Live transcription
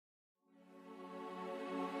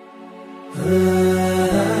Assalamu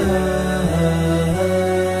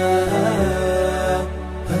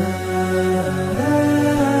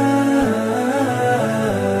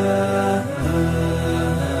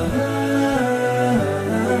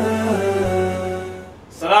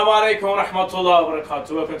alaikum wa rahmatullahi wa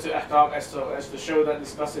barakatuh. Welcome to Ahkam SOS, the show that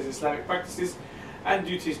discusses Islamic practices and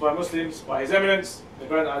duties by Muslims by His Eminence, the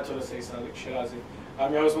Grand Ayatollah Sayyid Shirazi.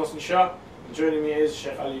 I'm your host, Mohsin Shah, and joining me is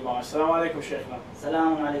Sheikh Ali Mar. Assalamu alaikum, Sheikhna.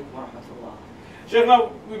 Assalamu alaikum wa rahmatullah.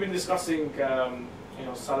 Sheikhna, we've been discussing,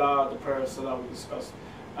 Salah, the prayer of Salah. We discussed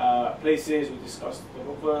places, we discussed the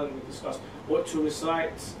rukn, we discussed what to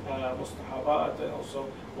recite, mustahabat, and also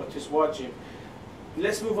what is wajib.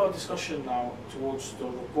 Let's move our discussion now towards the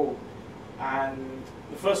ruku. And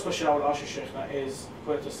the first question I would ask you, Sheikhna, is,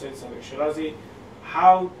 according to Sayyid Shirazi,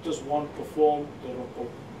 how does one perform the ruku?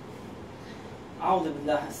 أعوذ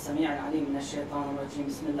بالله السميع العليم من الشيطان الرجيم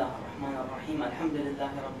بسم الله الرحمن الرحيم الحمد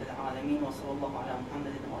لله رب العالمين وصلى الله على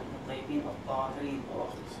محمد وآله الطيبين الطاهرين.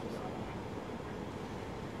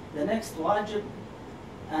 The next wajib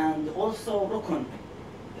and also rukun,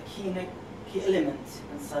 the key element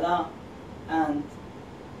in salah and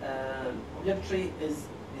obligatory is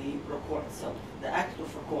the ruku' itself, the act of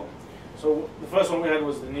ruku'. So the first one we had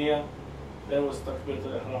was the niyyah, then was takbir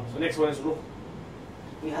al-ihram. So the next one is rukn.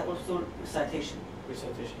 We had also recitation.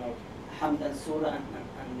 Recitation, okay. Hamd and surah and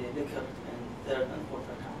the dhikr in third and fourth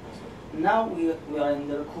rak'ah. Now we are in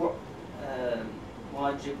the ruku'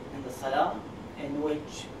 wajib in the salah, in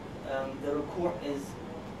which the ruku' is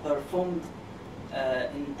performed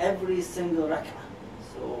in every single rak'ah.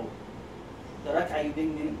 So the rak'ah you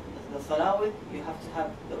begin the salah with, you have to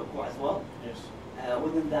have the ruku' as well. Yes.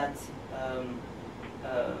 Within that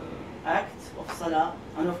act of salah,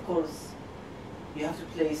 and of course you have to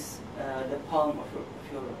place the palm of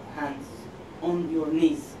your hands on your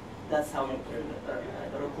knees. That's how you put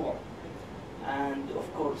the ruku'. And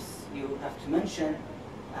of course you have to mention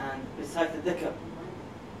and recite the dhikr.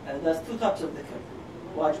 There's two types of dhikr,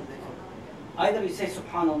 wajib dhikr. Either you say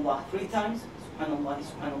subhanallah 3 times, subhanallah,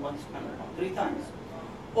 subhanallah, subhanallah 3 times,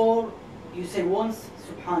 or you say once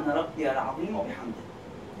subhana rabbi al-azim wa bihamdih.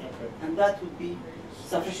 Okay. And that would be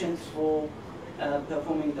sufficient for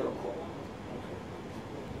performing the ruku'.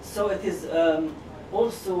 So it is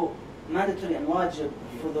also mandatory and wajib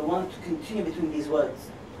for the one to continue between these words.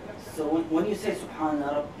 So when you say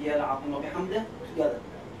Subhana Rabbi al-Azim wa bihamdih together,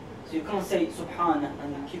 so you can't say Subhana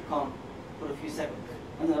and then keep calm for a few seconds.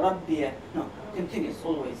 And then Rabbi, no, continuous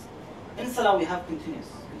always. In Salah we have continuous.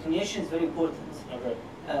 Continuation is very important. Okay.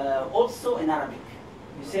 Also in Arabic.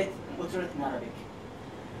 You say it and utter it in Arabic.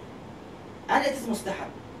 And it is mustahab.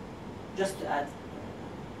 Just to add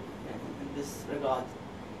in this regard,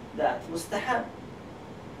 that mustahab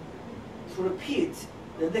to repeat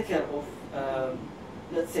the dhikr of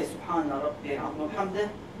let's say Subhana Rabbi al-Azim wa bihamdih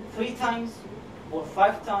 3 times or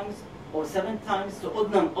 5 times or 7 times, so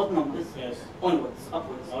odd numbers. Yes. Onwards,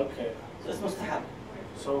 upwards. Okay. So it's mustahab.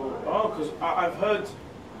 So, because I've heard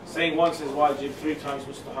saying once is wajib, 3 times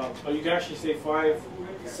mustahab, but you can actually say 5,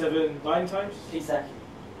 7, 9 times? Exactly.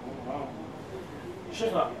 Oh, wow.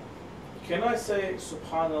 Sheikhna, can I say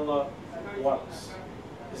Subhanallah once?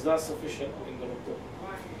 Is that sufficient in the ruku?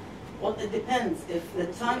 Well, it depends. If the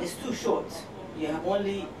time is too short, you have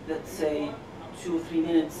only, let's say, 2 or 3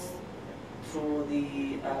 minutes through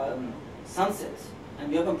the sunset,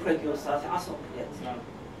 and you haven't prayed your Salat Asr yet. No.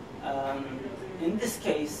 In this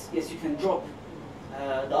case, yes, you can drop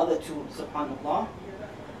the other 2, Subhanallah,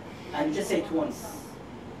 and just say it once.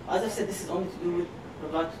 As I said, this is only to do with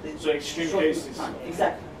regard to the So extreme short cases. time.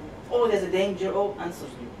 Exactly. Or there's a danger, and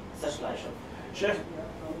such like. Sheikh,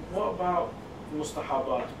 what about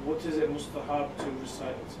mustahabat? What is it mustahab to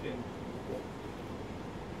recite in ruku?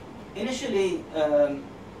 Initially,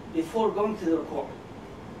 before going to the ruku',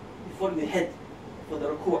 before you head for the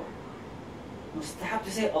ruku', mustahab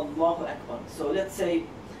to say Allahu Akbar. So let's say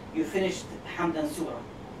you finished Hamd and Surah.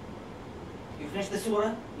 You finished the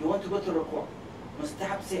Surah, you want to go to ruku'.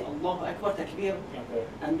 Mustahab to say Allahu Akbar, takbir, Okay.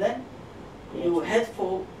 and then you head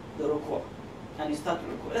for the ruku', and you start the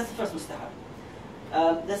ruku'. That's the first mustahab.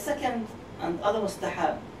 The second and other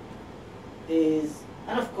mustahab is,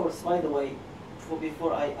 and of course, by the way,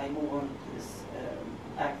 before I move on to this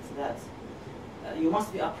act, that you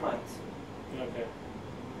must be upright Okay.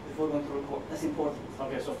 before going to ruku'. That's important.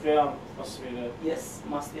 Okay, so qiyam must be there. Yes,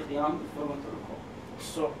 must be qiyam before going to ruku'.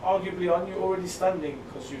 So arguably, aren't you already standing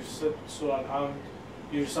because you've said Surah Al-Hamd,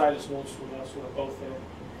 you recite a small surah, both there.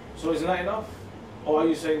 So isn't that enough? Or are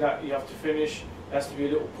you saying that you have to finish, there has to be a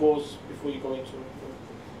little pause before you go into ruku'?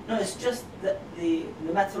 No, it's just that the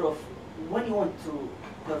matter of when you want to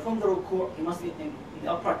perform the ruku', you must be in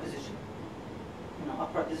the upright position.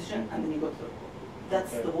 upright position, and then you go to the ruku'.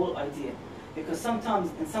 That's the whole idea. Because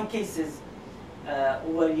sometimes, in some cases,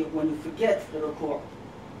 when you forget the ruku'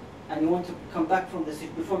 and you want to come back from the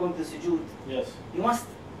sujood, before going to the sujood, yes, you must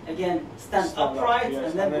again stand upright,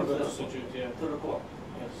 yes, and then go to the sujood, yeah, to ruku'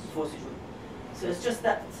 yes, before sujood. So it's just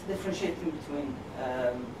that differentiating between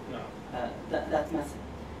that method.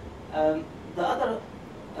 The other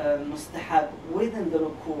mustahab within the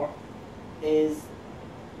ruku' is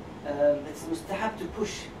it's mustahab to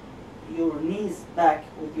push your knees back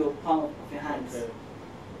with your palm of your hands. Okay.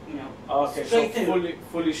 You know, okay, so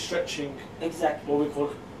fully stretching. Exactly. What we call,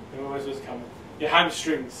 where's this coming? Your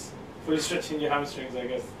hamstrings. Fully stretching your hamstrings, I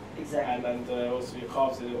guess. Exactly. And also your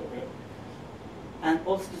calves a little bit. And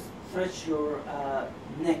also to stretch your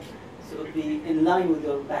neck, so it would be in line with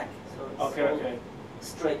your back. So it's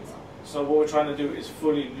straight. So what we're trying to do is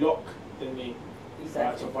fully lock the knee.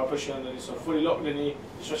 Exactly. Right, so by pushing on the knee, so fully lock the knee,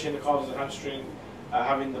 stretching the calves and the hamstring,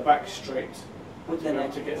 having the back straight with the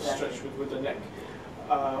neck, to get stretched with the neck.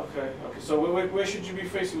 Okay. So where should you be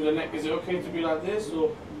facing with the neck? Is it okay to be like this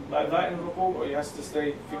or like that in the ruku', or it has to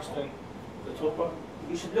stay fixed on the top?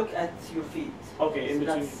 You should look at your feet. Okay, in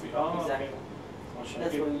between your feet. Exactly. Okay.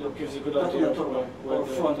 That's where you look. Gives a good idea of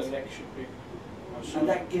where the neck should be. And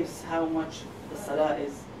that gives how much the salah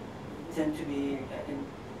tend to be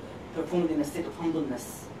performed in a state of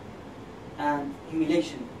humbleness and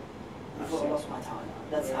humiliation before Allah subhanahu wa ta'ala.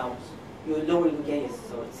 That's how you lower your gaze,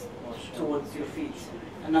 so it's towards your feet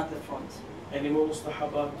and not the front. Any more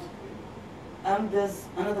mustahabat? There's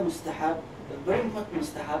another mustahab, a very important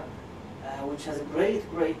mustahab, which has a great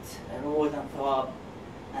reward and thawab,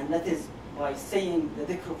 and that is by saying the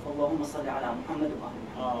dhikr of Allahumma salli ala Muhammad wa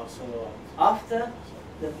ala Muhammad. After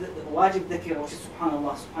the wajib dhikr, which is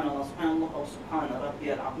subhanallah, subhanallah, subhanallah, or subhana rabbi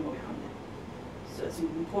al-azim wa bihamdih. So it's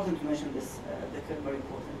important to mention this dhikr, very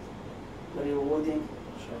important, very rewarding,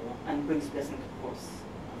 and brings blessing, of course.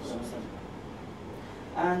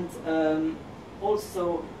 And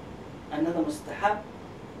also another mustahab,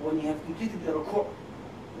 when you have completed the ruku'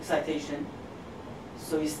 recitation,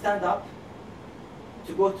 so you stand up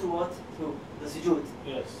to go to what? To the sujood.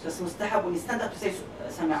 Yes. That's mustahab when you stand up to say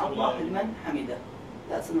Sami'a Allah liman hamida.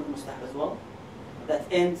 That's another mustahab as well. That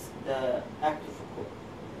ends the act of ruku'.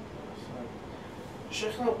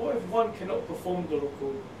 Shaykhna, what if one cannot perform the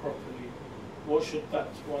ruku' properly? What should that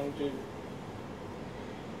one do?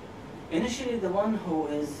 Initially, the one who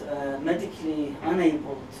is medically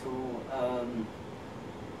unable to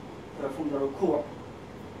perform the ruku',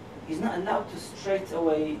 he's not allowed to straight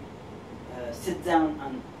away sit down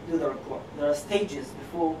and do the ruku'. There are stages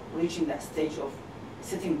before reaching that stage of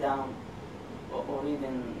sitting down or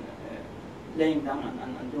even laying down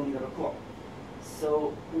and doing the ruku'.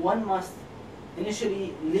 So one must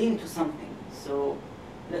initially lean to something. So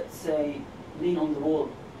let's say lean on the wall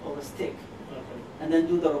or a stick, and then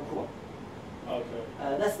do the ruku'.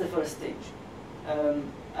 That's the first stage,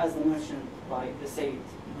 as mentioned by the Sayyid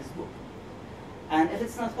in his book. And if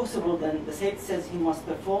it's not possible, then the Sayyid says he must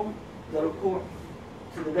perform the ruku'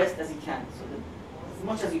 to the best as he can. So as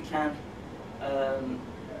much as you can,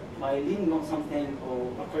 by leaning on something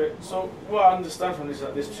or... Okay, so what I understand from this is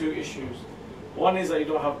that there's two issues. One is that you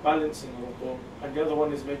don't have balance in the ruku', and the other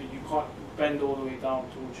one is maybe you can't bend all the way down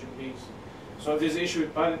towards your knees. So if there's an issue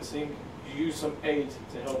with balancing, you use some aid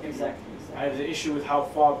to help you. Exactly. And if there's an issue with how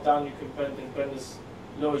far down you can bend, then bend as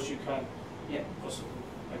low as you can. Yeah. Possible,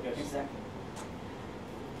 I guess. Exactly.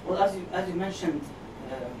 Well, as you mentioned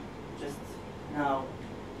just now,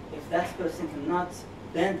 if that person cannot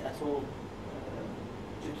bend at all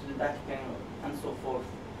due to the back pain and so forth,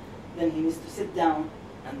 then he needs to sit down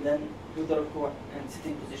and then do the ruku' in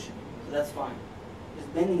sitting position. So that's fine. Because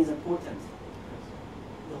bending is important.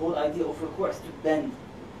 The whole idea of ruku' is to bend,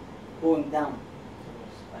 going down.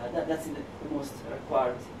 That's the most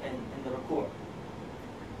required in the ruku'.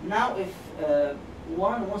 Now, if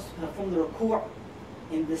one wants to perform the ruku'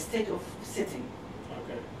 in the state of sitting,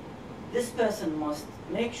 this person must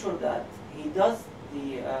make sure that he does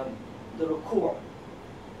the ruku'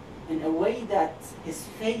 in a way that his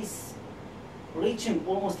face reaching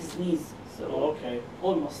almost his knees. So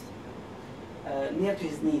almost near to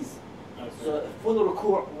his knees. So full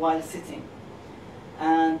ruku' while sitting.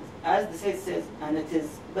 And as the Sayyid says, and it is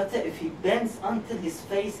better if he bends until his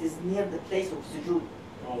face is near the place of sujood.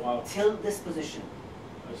 Till this position.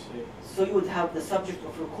 I see. So you would have the subject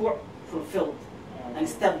of ruku' fulfilled and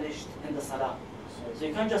established in the salah. So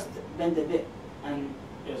you can't just bend a bit and...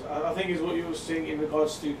 Yes, I think is what you were saying in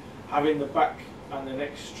regards to having the back and the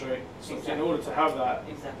neck straight. So in order to have that,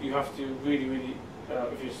 you have to really,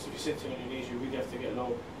 if you're sitting on your knees, you really have to get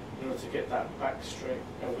low in order to get that back straight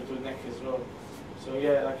with the neck as well. So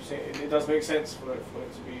yeah, like you say, it does make sense for it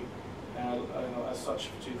to be as such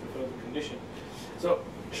to fulfill the condition. So,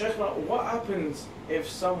 Shaykhna, what happens if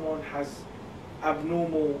someone has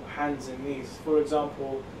abnormal hands and knees? For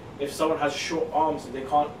example, if someone has short arms and they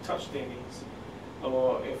can't touch their knees,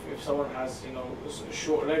 or if someone has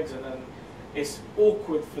short legs and then it's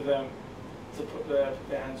awkward for them to put their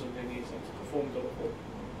hands on their knees and to perform the ruku'.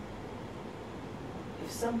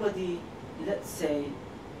 If somebody, let's say,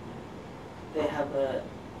 they have a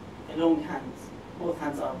long hands, both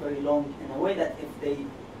hands are very long in a way that if they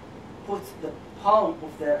put the palm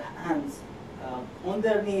of their hands on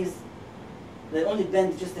their knees, they only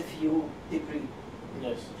bend just a few degrees.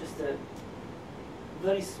 Yes. Just a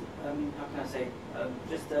very, how can I say,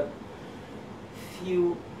 just a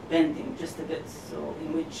few bending, just a bit, so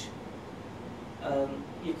in which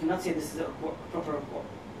you cannot say this is a proper ruku'.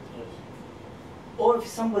 Yes. Or if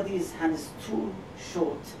somebody's hand is too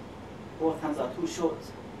short, both hands are too short,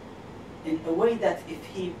 in a way that if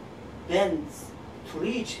he bends to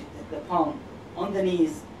reach the palm on the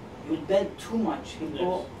knees, he will bend too much. He'll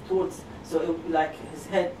go towards, so it will be like his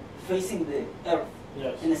head facing the earth,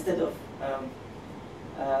 instead of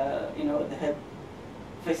the head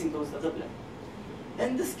facing towards the qibla.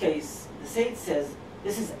 In this case, the Sayyid says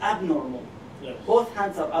this is abnormal. Yes. Both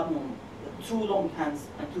hands are abnormal. The two long hands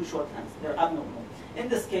and two short hands, they're abnormal. In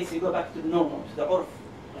this case, you go back to the normal, to the urf,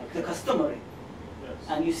 the customary,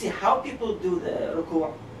 and you see how people do the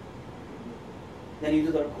ruku', then you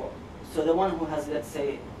do the ruku'. So the one who has, let's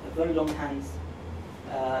say, a very long hands,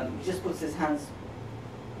 he just puts his hands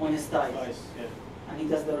on his thighs, and he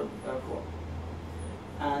does the ruku'.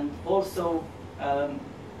 And also,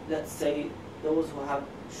 let's say, those who have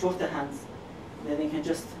shorter hands, then they can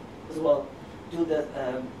just, as well, do the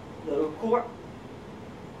ruku'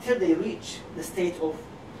 till they reach the state of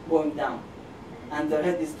going down, and their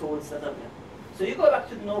head is towards the qibla. So you go back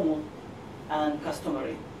to the normal and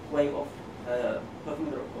customary way of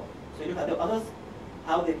performing the ruku'. So you look at the others,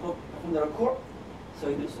 how they perform the ruku', so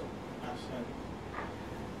you do so.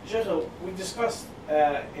 Sheikh, we discussed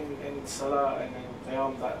in Salah and in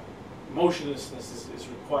Qiyam that motionlessness is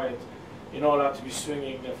required. You're not allowed to be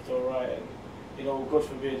swinging left or right, and God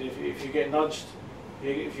forbid, if you get nudged,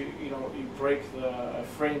 if you break the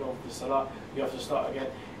frame of the Salah, you have to start again.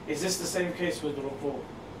 Is this the same case with the ruku'?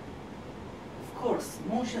 Of course,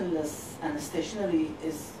 motionless and stationary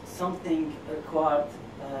is something required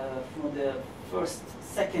from the first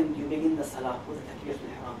second you begin the Salah with the Takbir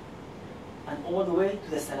al-Ihram, and all the way to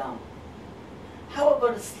the Salam.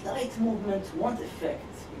 However, slight movement won't affect,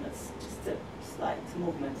 it's just a slight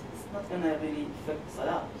movement, it's not going to really affect the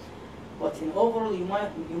Salah. But in overall, you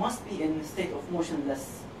must be in a state of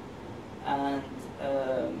motionless and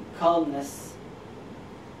calmness,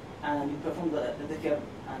 and you perform the dhikr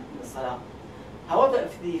and the Salah. However,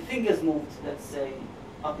 if the fingers moved, let's say,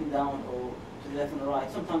 up and down or to the left and the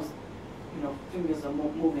right, sometimes, fingers are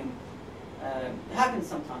moving. It happens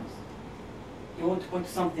sometimes. You want to point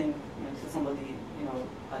to something, to somebody,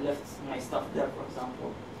 I left my stuff there, for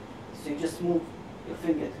example. So you just move your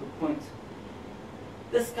finger to point.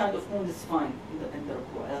 This kind of movement is fine in the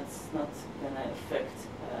ruku'. That's not going to affect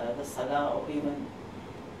the Salah, or even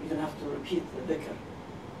you don't have to repeat the dhikr.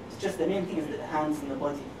 It's just the main thing is the hands and the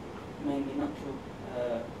body, mainly, not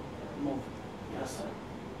to move. Yes.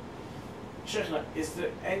 Shaykhna, is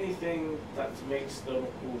there anything that makes the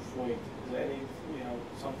ruku' void? Is there any,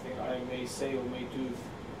 something I may say or may do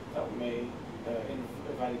that may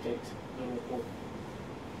invalidate the ruku'?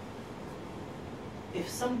 If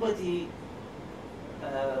somebody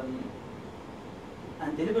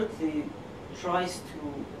and deliberately tries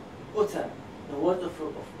to utter the words of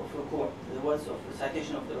ruku', the words of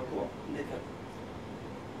recitation of the ruku', dhikr,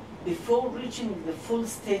 before reaching the full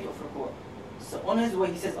state of ruku'. So on his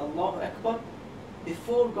way he says Allahu Akbar.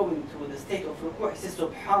 Before going to the state of ruku', he says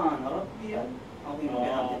Subhan Rabbiyal Azim wa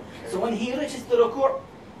bihamdih. So when he reaches the ruku',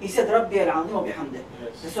 he said Rabbiyal Azim wa bihamdih.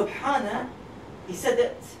 The Subhana, he said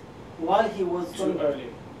it while he was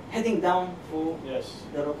heading down for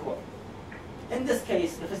the ruku'. In this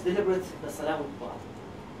case, if it's deliberate, the Salah will be.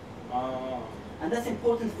 And that's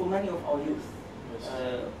important for many of our youth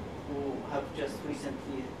who have just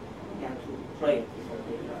recently began to pray.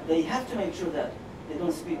 They have to make sure that they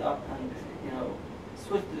don't speed up and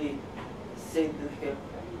swiftly say the dhikr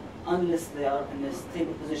unless they are in a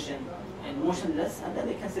stable position and motionless, and then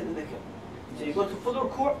they can say the dhikr. So you go to full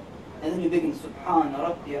ruku' and then you begin Subhan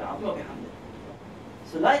Rabbiyal Azim wa bihamdih.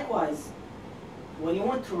 So likewise, when you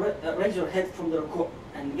want to raise your head from the ruku'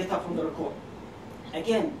 and get up from the ruku',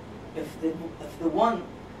 again, if the one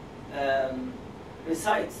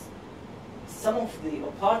recites some of the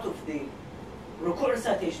or part of the ruku'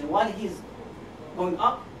 recitation while he's going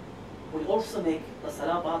up will also make the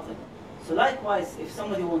salah batil. So likewise, if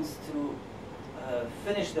somebody wants to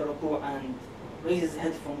finish the ruku' and raise his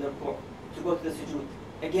head from the ruku' to go to the sujood,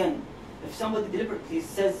 again, if somebody deliberately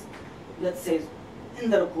says, let's say, in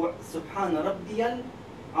the ruku', Subhana Rabbiyal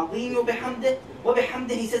Azim wa bihamdih, wa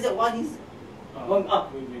bihamdih, he says it while he's going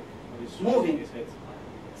up, moving.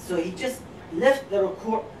 So he just left the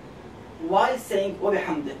ruku' while saying wa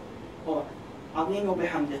bihamdih, or Azim wa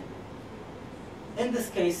bihamdih. In this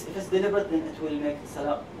case, if it's deliberate, then it will make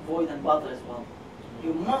salah void and batil as well.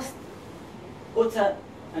 You must utter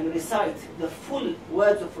and recite the full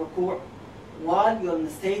words of ruku' while you're in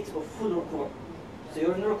the state of full ruku'. So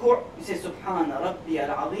you're in ruku', you say Subhana Rabbi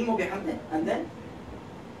al-Azim wa bihamdih, and then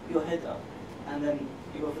your head up, and then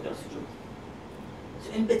you go for the sujood.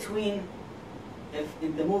 So in between, if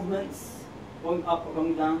in the movements, going up or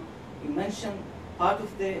going down, you mention part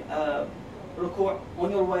of the ruku'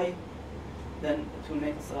 on your way, then it will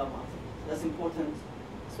make the salah batil. That's important,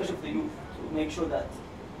 especially for the youth, to make sure that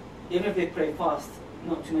even if they pray fast,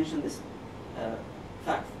 not to mention this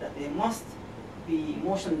fact that they must be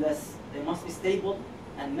motionless, they must be stable,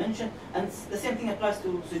 and mention. And the same thing applies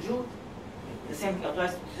to sujood, the same thing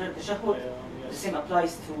applies to tashahhud, the same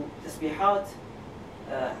applies to tasbihat,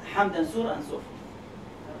 hamd and surah, and so forth.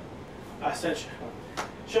 Ahsan,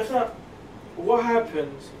 Shaykhna, what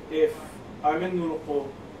happens if I'm in ruku'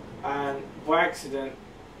 and by accident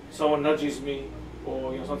someone nudges me,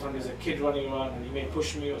 or sometimes there's a kid running around and he may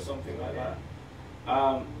push me or something like that?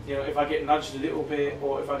 If I get nudged a little bit,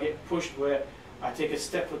 or if I get pushed where I take a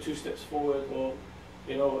step or 2 steps forward, or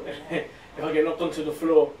if I get knocked onto the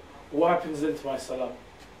floor, what happens then to my salah?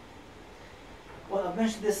 Well, I've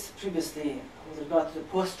mentioned this previously with regard to the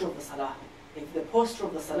posture of the salah. If the posture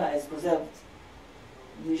of the salah is preserved,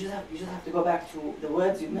 you just have to go back to the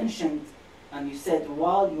words you mentioned and you said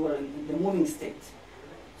while you were in the moving state.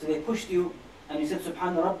 So they pushed you and you said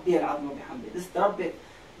Subhana Rabbi al-Azim wa bihamdih. This Rabbi,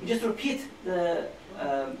 you just repeat the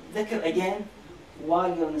dhikr again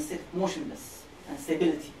while you're in a state of motionless and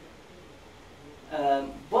stability.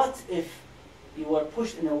 But if you were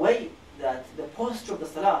pushed in a way that the posture of the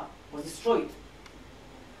salah was destroyed,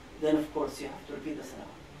 then of course you have to repeat the salah.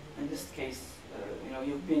 In this case,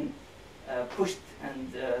 you've been pushed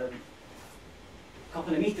and a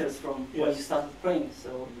couple of meters from where you started praying.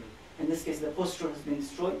 So in this case, the posture has been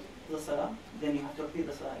destroyed, the salah, then you have to repeat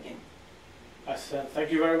the salah again. Ahsan.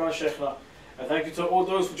 Thank you very much, Shaykhna. And thank you to all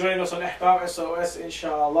those for joining us on Ahkam SOS,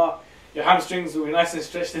 inshallah. Your hamstrings will be nice and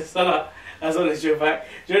stretched in salah, as well as your back.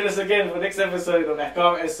 Join us again for the next episode of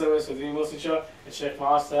Ahkam SOS with Imam Hussein and Shaykh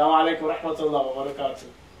Ma'as. Assalamu alaikum wa rahmatullahi wa barakatuh.